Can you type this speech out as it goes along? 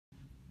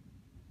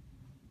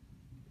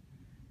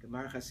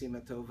Gmar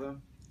Chasima Tova.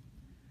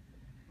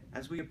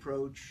 As we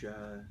approach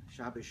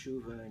Shabbos,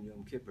 Shuvah, and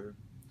Yom Kippur,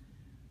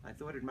 I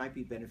thought it might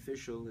be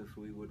beneficial if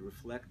we would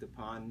reflect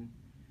upon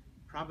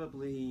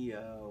probably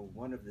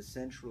one of the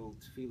central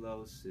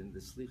tefillos in the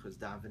Slichos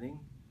davening,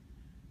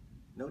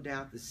 no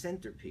doubt the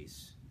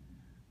centerpiece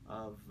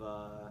of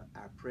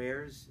our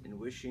prayers in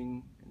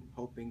wishing and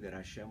hoping that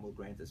Hashem will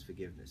grant us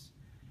forgiveness.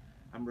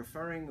 I'm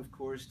referring, of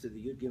course, to the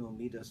Yud Gimel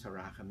Midos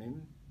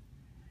Harachamim,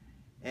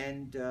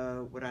 and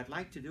what I'd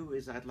like to do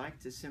is I'd like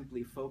to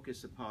simply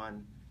focus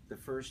upon the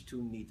first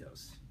two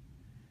midos.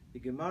 The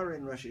Gemara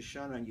in Rosh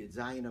Hashanah on Yud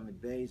Zayin Amud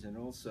Beis, and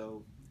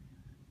also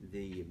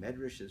the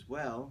Medrash as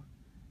well,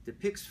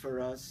 depicts for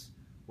us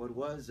what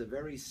was a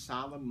very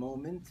solemn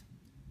moment,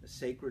 a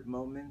sacred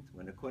moment,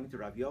 when, according to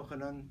Rabbi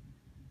Yochanan,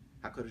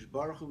 HaKadosh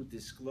Baruch Hu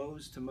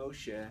disclosed to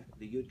Moshe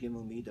the Yud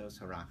Gimel Midos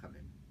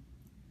Harachamim.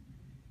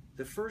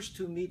 The first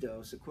two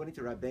midos, according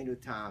to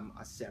Rabbeinu Tam,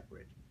 are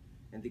separate.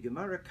 And the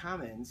Gemara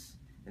comments,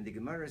 and the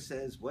Gemara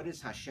says, what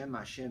does Hashem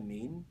Hashem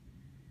mean?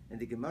 And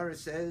the Gemara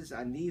says,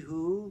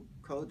 Anihu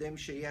kodem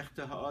sheyech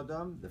to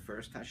ha'adam, the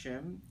first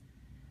Hashem,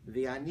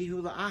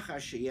 v'anihu la'achar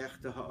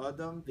sheyech to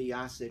ha'adam,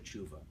 v'yaseh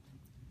tshuva.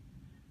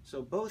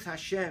 So both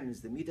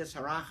Hashems, the Midas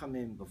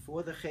Harachamim,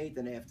 before the Chet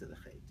and after the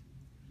Chet.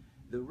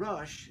 The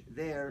Rosh,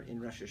 there in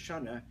Rosh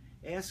Hashanah,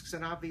 asks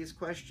an obvious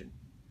question.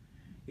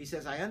 He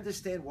says, I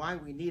understand why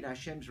we need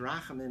Hashem's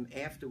Rachamim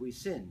after we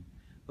sin,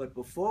 but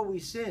before we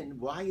sin,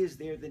 why is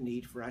there the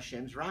need for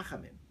Hashem's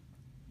Rachamim?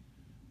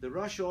 The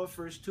Rosh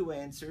offers two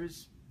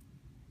answers,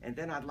 and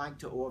then I'd like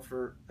to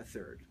offer a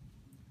third.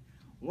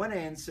 One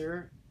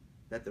answer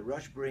that the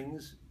Rosh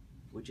brings,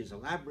 which is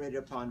elaborated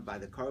upon by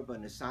the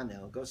Karban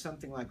Nesanel, goes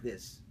something like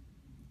this.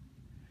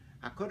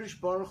 HaKadosh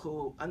Baruch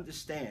Hu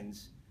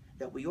understands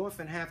that we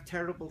often have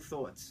terrible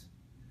thoughts.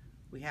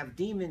 We have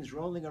demons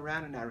rolling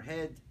around in our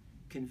head,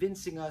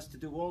 convincing us to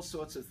do all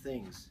sorts of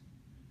things.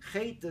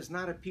 Chet does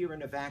not appear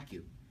in a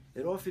vacuum.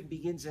 It often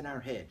begins in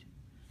our head.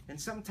 And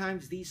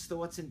sometimes these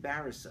thoughts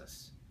embarrass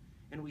us,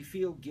 and we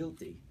feel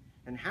guilty.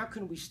 And how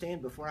can we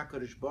stand before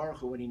HaKadosh Baruch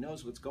Hu when He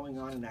knows what's going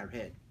on in our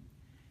head?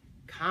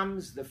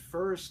 Comes the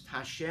first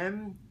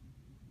Hashem,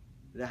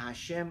 the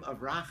Hashem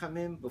of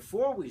Rachamim,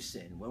 before we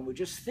sin, when we're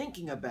just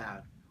thinking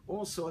about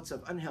all sorts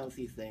of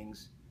unhealthy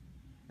things.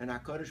 And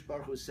HaKadosh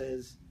Baruch Hu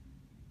says,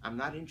 I'm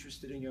not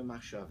interested in your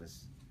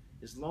machshavas.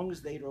 As long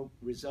as they don't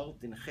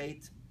result in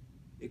chet,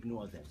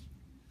 ignore them.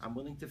 I'm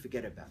willing to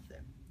forget about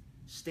them.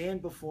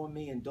 Stand before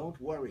me and don't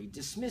worry.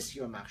 Dismiss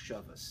your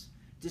machshavas.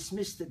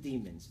 Dismiss the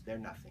demons. They're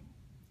nothing.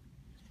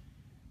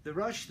 The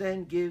Rosh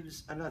then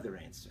gives another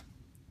answer.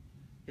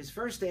 His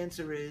first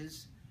answer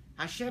is,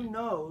 Hashem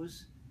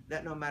knows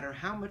that no matter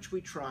how much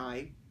we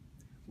try,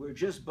 we're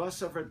just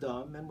basar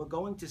v'dam, and we're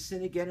going to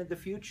sin again in the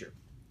future.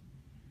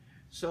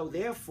 So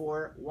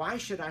therefore, why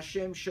should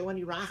Hashem show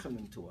any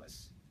rachamim to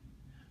us?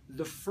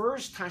 The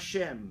first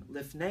Hashem,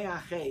 Lifnei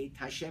Achet,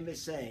 Hashem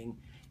is saying,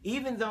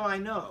 even though I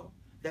know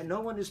that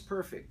no one is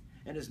perfect,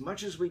 and as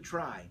much as we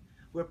try,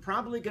 we're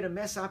probably going to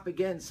mess up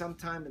again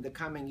sometime in the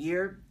coming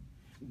year.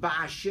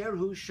 Ba'asher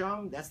hu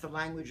sham, that's the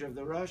language of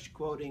the Rosh,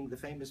 quoting the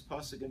famous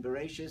pasuk in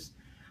Bereshis.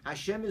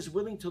 Hashem is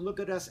willing to look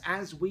at us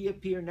as we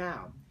appear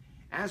now,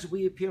 as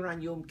we appear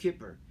on Yom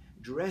Kippur,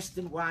 dressed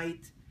in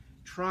white,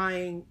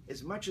 trying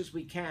as much as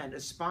we can,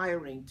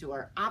 aspiring to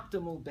our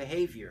optimal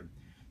behavior,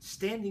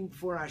 standing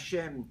before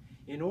Hashem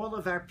in all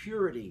of our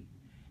purity.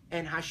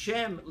 And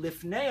Hashem,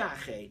 Lifnei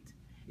Achet,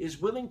 is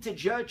willing to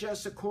judge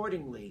us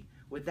accordingly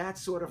with that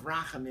sort of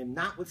rachamim,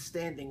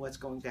 notwithstanding what's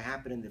going to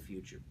happen in the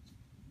future.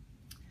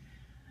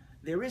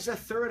 There is a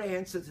third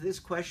answer to this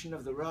question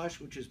of the Rosh,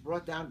 which is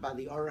brought down by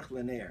the Aruch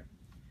LaNer.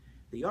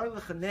 The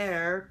Aruch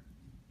LaNer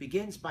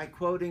begins by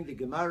quoting the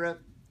Gemara,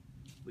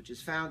 which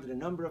is found in a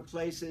number of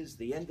places,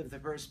 the end of the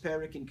first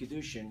parak in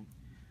Kedushin,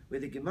 where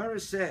the Gemara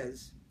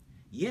says,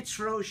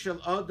 Yitzro shel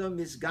Adam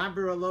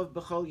misgaber alav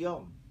b'chol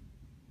yom,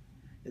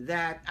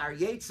 that our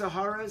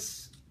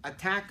Yetzaharas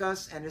attack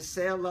us and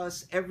assail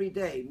us every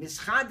day.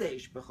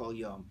 Mischadesh b'chol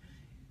yom,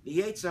 the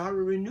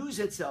Yetzahara renews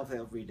itself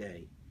every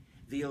day.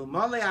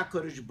 V'ilmale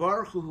HaKadosh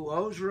Baruch Hu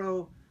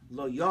ozro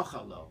lo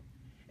yochalo,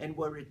 and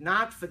were it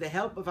not for the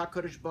help of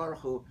HaKadosh Baruch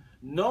Hu,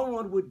 no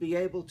one would be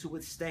able to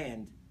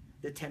withstand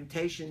the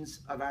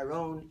temptations of our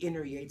own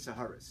inner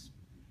Yetzaharas.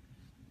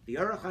 The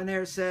Aruch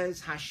LaNer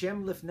says,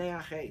 Hashem lifnei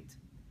achet.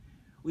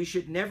 We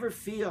should never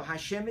feel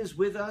Hashem is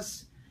with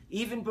us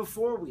even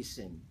before we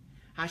sin.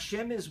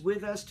 Hashem is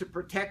with us to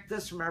protect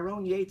us from our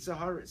own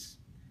Yetzaharas.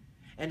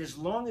 And as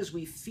long as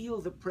we feel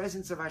the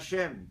presence of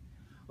Hashem,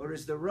 or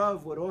as the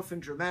Rav would often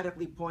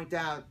dramatically point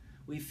out,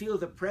 we feel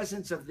the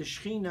presence of the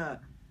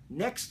Shekhinah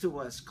next to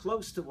us,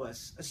 close to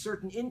us, a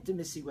certain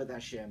intimacy with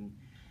Hashem,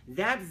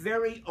 that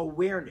very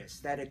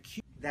awareness, that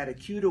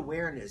acute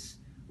awareness,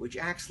 which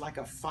acts like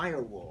a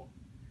firewall,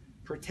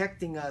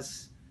 protecting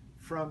us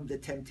from the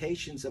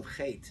temptations of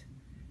Chet,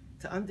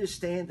 to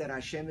understand that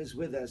Hashem is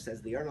with us,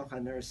 as the Aruch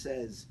LaNer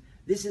says,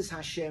 this is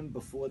Hashem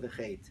before the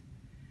Chet.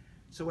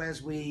 So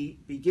as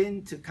we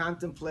begin to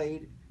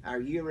contemplate our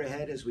year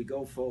ahead as we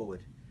go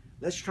forward,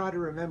 Let's try to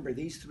remember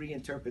these three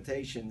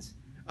interpretations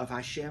of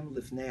Hashem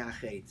lifnei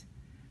achet.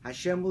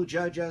 Hashem will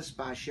judge us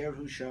ba'asher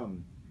hu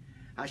sham.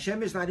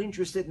 Hashem is not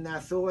interested in our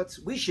thoughts.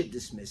 We should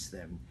dismiss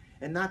them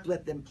and not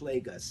let them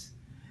plague us.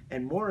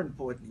 And more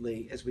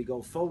importantly, as we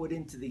go forward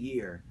into the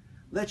year,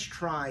 let's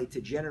try to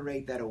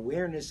generate that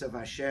awareness of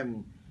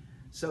Hashem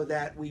so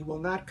that we will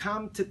not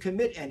come to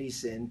commit any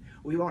sin.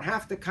 We won't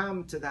have to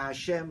come to the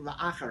Hashem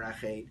la'achar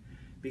achet,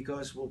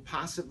 because we'll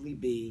possibly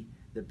be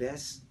the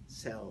best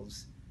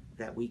selves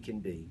that we can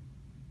be.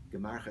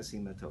 Gemar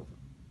Chasima Tova.